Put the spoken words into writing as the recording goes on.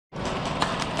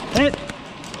Hit!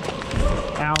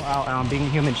 Ow, ow, ow, I'm being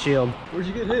human shield. Where'd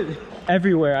you get hit?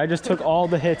 Everywhere. I just took all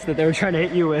the hits that they were trying to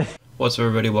hit you with. What's up,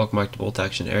 everybody? Welcome back to Bolt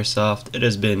Action Airsoft. It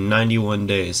has been 91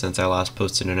 days since I last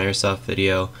posted an Airsoft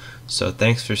video, so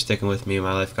thanks for sticking with me.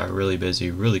 My life got really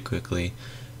busy really quickly.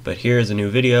 But here's a new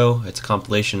video. It's a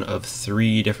compilation of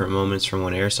 3 different moments from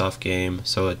one Airsoft game,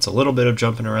 so it's a little bit of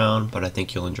jumping around, but I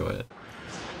think you'll enjoy it.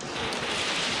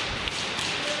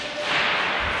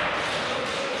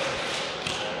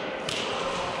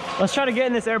 Let's try to get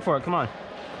in this airport, come on.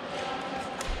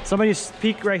 Somebody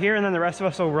peek right here and then the rest of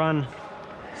us will run.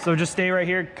 So just stay right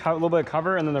here, a little bit of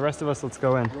cover, and then the rest of us, let's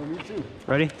go in. Well, me too.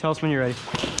 Ready? Tell us when you're ready.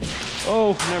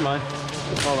 Oh, never mind.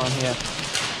 Hold on, yeah.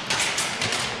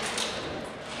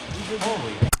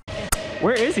 Holy.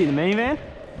 Where is he, the minivan?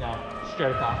 No,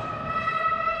 straight across.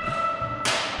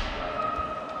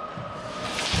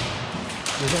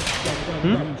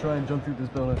 I'm gonna try and jump through this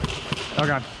building. Oh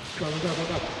god.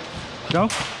 Go.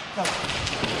 Go?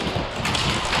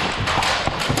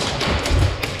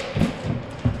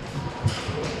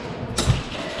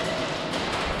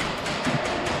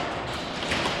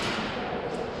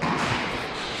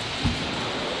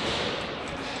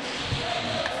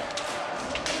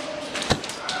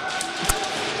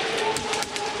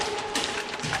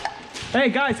 Hey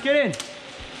guys, get in.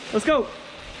 Let's go.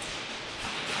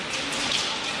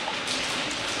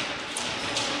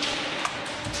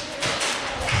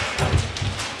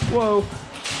 Whoa.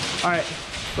 All right,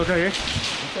 look right here.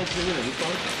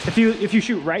 If you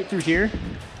shoot right through here,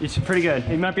 it's pretty good.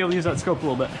 You might be able to use that scope a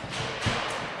little bit.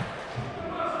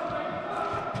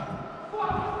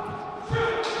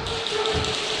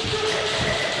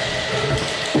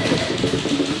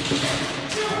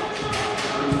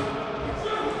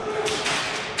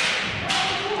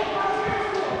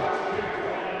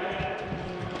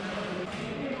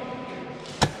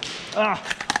 Ah.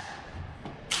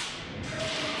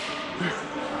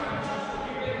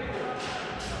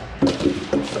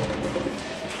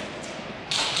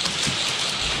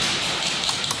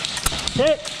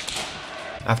 Hit.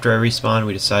 After I respawned,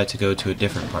 we decided to go to a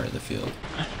different part of the field.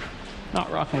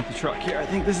 Not rocking with the truck here. I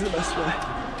think this is the best way.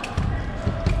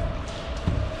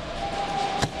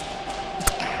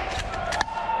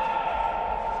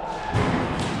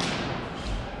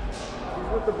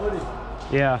 He's with the buddy.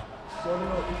 Yeah. So I don't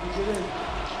know if you can get in.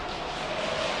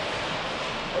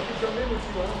 I can come in with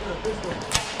you. I don't get a pistol.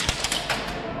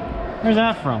 Where's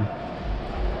that from?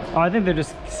 Oh, I think they're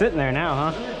just sitting there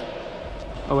now, huh?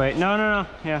 Oh wait, no,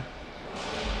 yeah.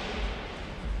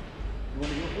 You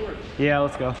want to go for it? Yeah,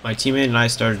 let's go. My teammate and I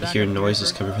started to hear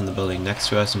noises coming from the building next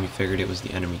to us, and we figured it was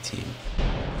the enemy team.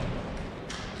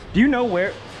 Do you know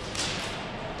where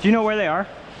they are?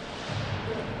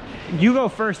 You go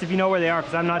first if you know where they are,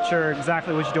 because I'm not sure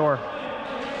exactly which door.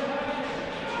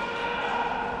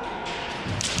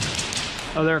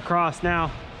 Oh, they're across now.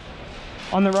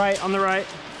 On the right, on the right.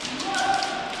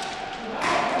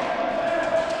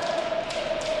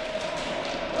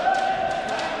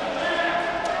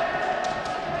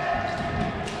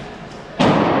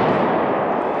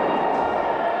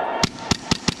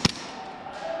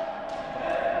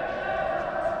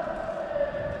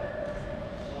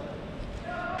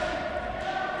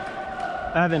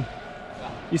 Evan,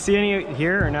 you see any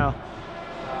here or no?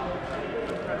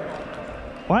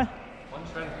 What?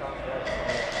 One's trying to cross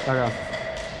the Okay.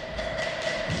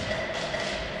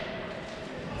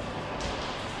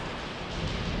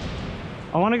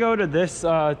 I want to go to this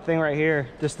thing right here,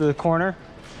 just to the corner,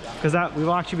 because that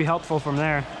will actually be helpful from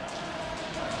there.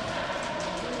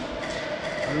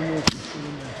 I don't know if he's still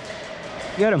in there.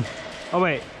 Get him. Oh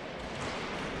wait,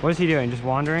 what is he doing? Just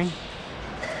wandering?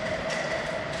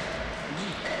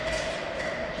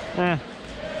 Eh.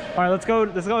 All right, let's go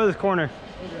to this corner.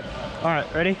 Okay. All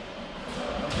right, ready?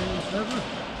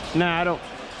 Nah, I don't.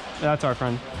 That's our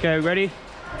friend. Okay, ready?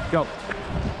 Go.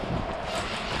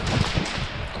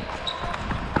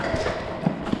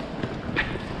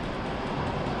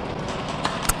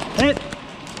 Hit!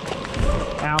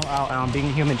 Ow, ow, ow, I'm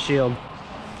being human shield.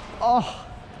 Oh!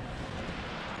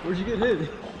 Where'd you get hit?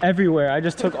 Everywhere. I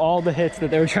just took all the hits that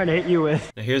they were trying to hit you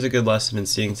with. Now here's a good lesson in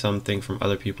seeing something from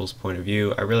other people's point of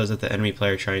view. I realized that the enemy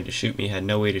player trying to shoot me had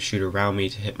no way to shoot around me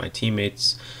to hit my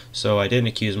teammates, so I didn't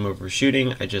accuse him of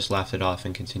overshooting, I just laughed it off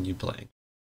and continued playing.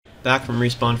 Back from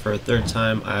respawn for a 3rd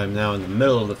time, I am now in the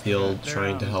middle of the field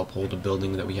trying to help hold a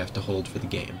building that we have to hold for the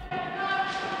game.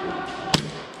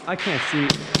 I can't see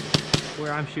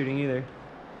where I'm shooting either.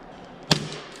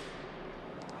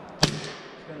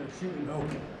 Kind of shooting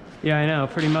open. Yeah, I know,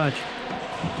 pretty much.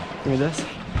 Give me this.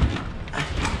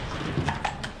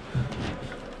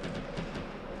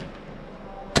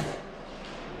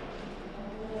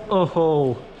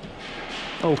 Oh,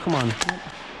 oh, come on.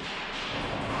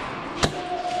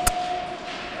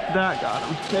 That got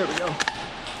him. There we go.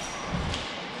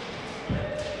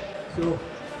 So,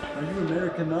 are you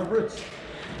American average?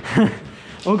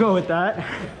 We'll go with that.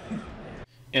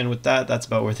 And with that, that's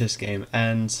about where this game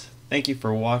ends. Thank you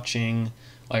for watching.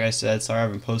 Like I said, sorry I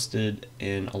haven't posted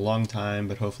in a long time,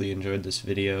 but hopefully you enjoyed this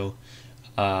video.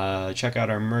 Check out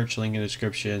our merch, link in the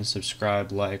description,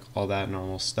 subscribe, like, all that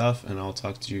normal stuff, and I'll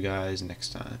talk to you guys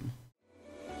next time.